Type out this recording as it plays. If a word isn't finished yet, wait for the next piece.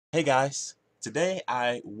Hey guys, today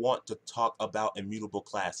I want to talk about immutable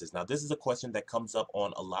classes. Now, this is a question that comes up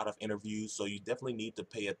on a lot of interviews, so you definitely need to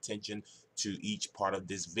pay attention to each part of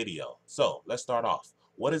this video. So, let's start off.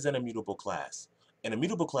 What is an immutable class? An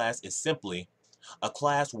immutable class is simply a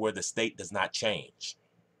class where the state does not change.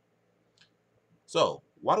 So,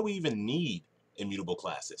 why do we even need immutable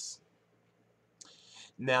classes?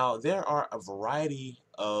 Now, there are a variety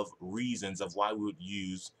of reasons of why we would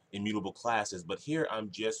use immutable classes, but here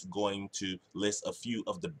I'm just going to list a few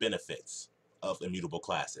of the benefits of immutable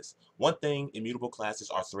classes. One thing, immutable classes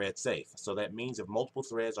are thread safe. So that means if multiple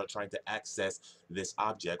threads are trying to access this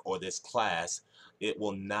object or this class, it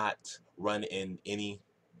will not run in any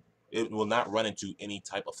it will not run into any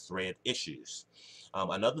type of thread issues.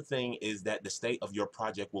 Another thing is that the state of your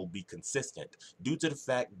project will be consistent. Due to the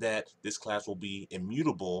fact that this class will be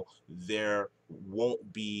immutable, there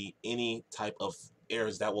won't be any type of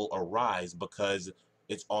errors that will arise because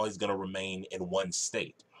it's always going to remain in one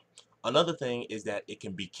state. Another thing is that it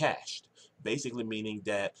can be cached, basically meaning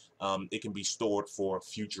that it can be stored for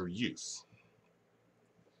future use.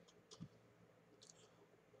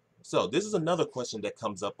 So this is another question that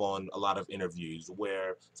comes up on a lot of interviews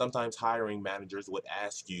where sometimes hiring managers would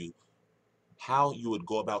ask you how you would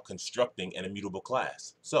go about constructing an immutable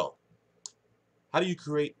class. So how do you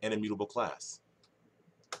create an immutable class?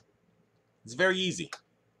 It's very easy.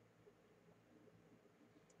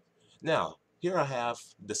 Now, here I have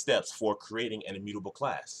the steps for creating an immutable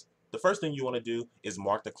class. The first thing you want to do is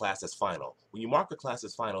mark the class as final. When you mark a class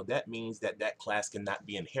as final, that means that that class cannot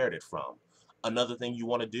be inherited from. Another thing you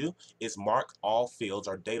want to do is mark all fields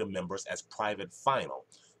or data members as private final.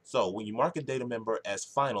 So when you mark a data member as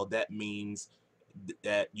final, that means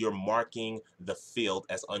that you're marking the field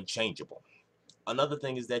as unchangeable. Another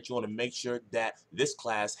thing is that you want to make sure that this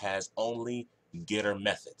class has only getter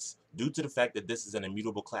methods. Due to the fact that this is an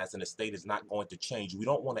immutable class and the state is not going to change, we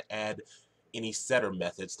don't want to add any setter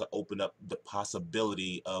methods to open up the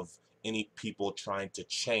possibility of any people trying to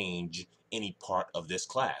change any part of this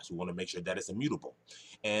class. We want to make sure that it's immutable.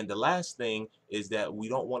 And the last thing is that we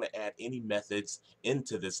don't want to add any methods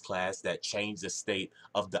into this class that change the state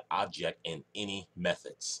of the object in any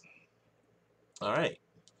methods. All right.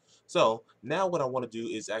 So now what I want to do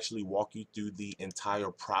is actually walk you through the entire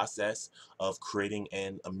process of creating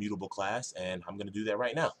an immutable class, and I'm going to do that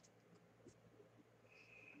right now.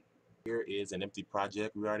 Here is an empty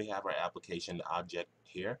project. We already have our application object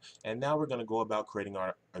here, and now we're going to go about creating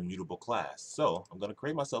our immutable class. So I'm going to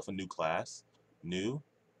create myself a new class, new,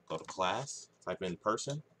 go to class, type in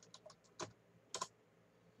person,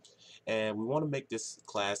 and we want to make this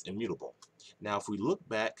class immutable. Now, if we look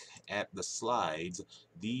back at the slides,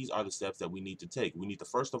 these are the steps that we need to take. We need to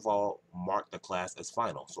first of all mark the class as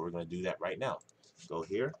final. So we're going to do that right now. Go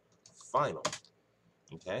here, final.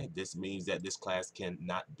 Okay, this means that this class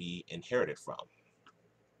cannot be inherited from.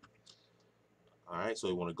 All right, so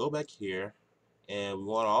we want to go back here and we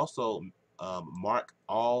want to also mark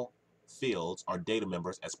all fields or data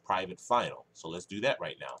members as private final. So let's do that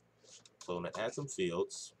right now. So I'm going to add some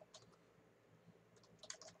fields,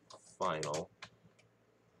 final,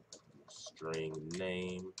 string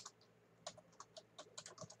name,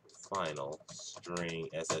 final, string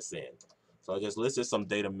SSN. So I just listed some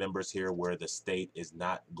data members here where the state is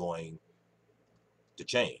not going to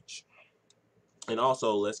change. And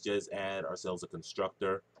also let's just add ourselves a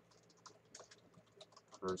constructor,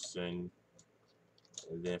 person,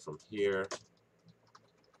 and then from here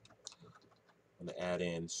I'm going to add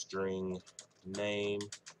in string name,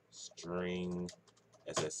 string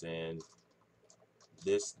SSN,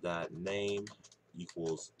 this dot name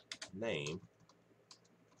equals name,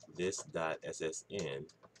 this dot SSN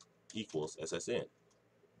equals SSN.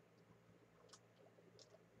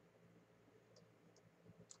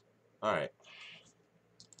 All right.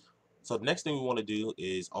 So the next thing we want to do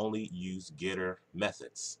is only use getter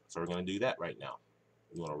methods. So we're going to do that right now.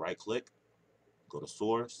 We want to right click, go to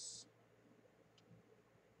source,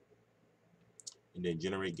 and then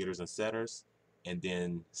generate getters and setters, and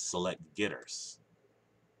then select getters.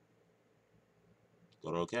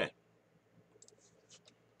 Go to OK.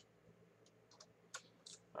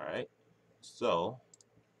 All right. So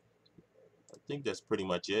I think that's pretty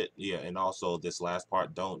much it. Yeah, and also this last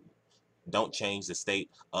part, don't change the state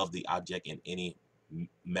of the object in any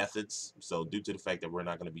methods. So due to the fact that we're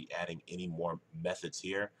not going to be adding any more methods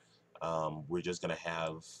here, we're just going to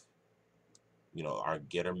have our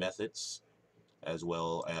getter methods as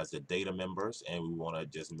well as the data members, and we want to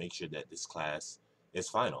just make sure that this class is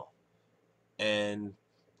final. And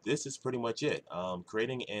this is pretty much it.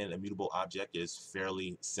 Creating an immutable object is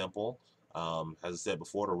fairly simple. As I said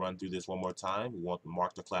before, to run through this one more time, we want to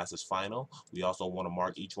mark the class as final. We also want to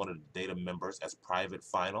mark each one of the data members as private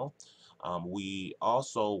final. We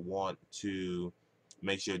also want to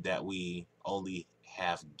make sure that we only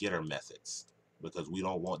have getter methods, because we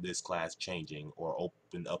don't want this class changing or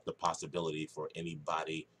open up the possibility for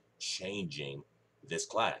anybody changing this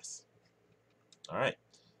class. All right,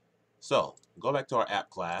 so go back to our app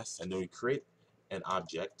class, and then we create an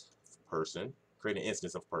object person, create an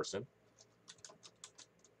instance of person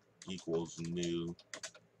equals new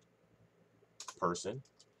person.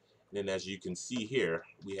 And then as you can see here,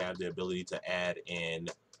 we have the ability to add in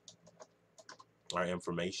our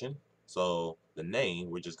information. So the name,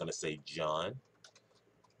 we're just going to say John.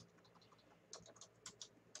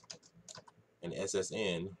 And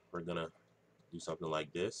SSN, we're going to do something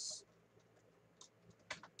like this.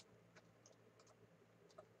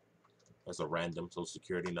 That's a random social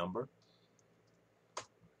security number.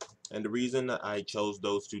 And the reason I chose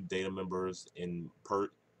those two data members in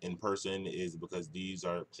person is because these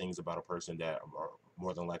are things about a person that are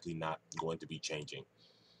more than likely not going to be changing.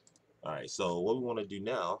 All right, so what we want to do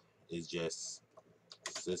now is just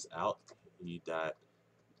sys out p dot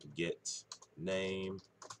get name,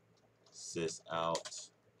 sys out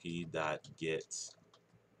p dot get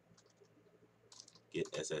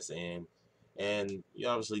SSN, and you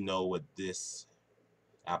obviously know what this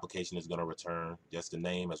application is going to return, just the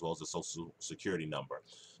name as well as the social security number.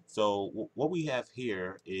 So what we have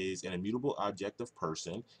here is an immutable object of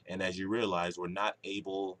person, and as you realize, we're not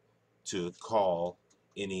able to call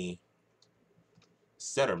any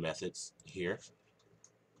setter methods here.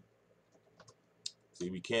 See,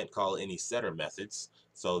 we can't call any setter methods,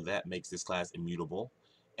 so that makes this class immutable.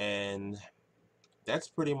 And that's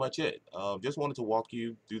pretty much it. Just wanted to walk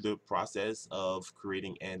you through the process of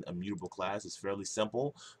creating an immutable class. It's fairly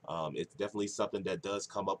simple. It's definitely something that does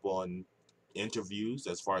come up on interviews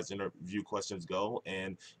as far as interview questions go,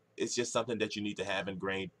 and it's just something that you need to have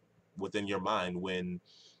ingrained within your mind when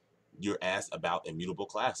you're asked about immutable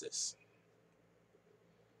classes.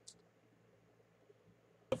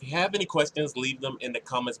 If you have any questions, leave them in the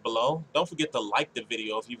comments below. Don't forget to like the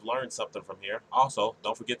video if you've learned something from here. Also,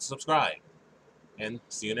 don't forget to subscribe. And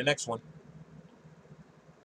see you in the next one.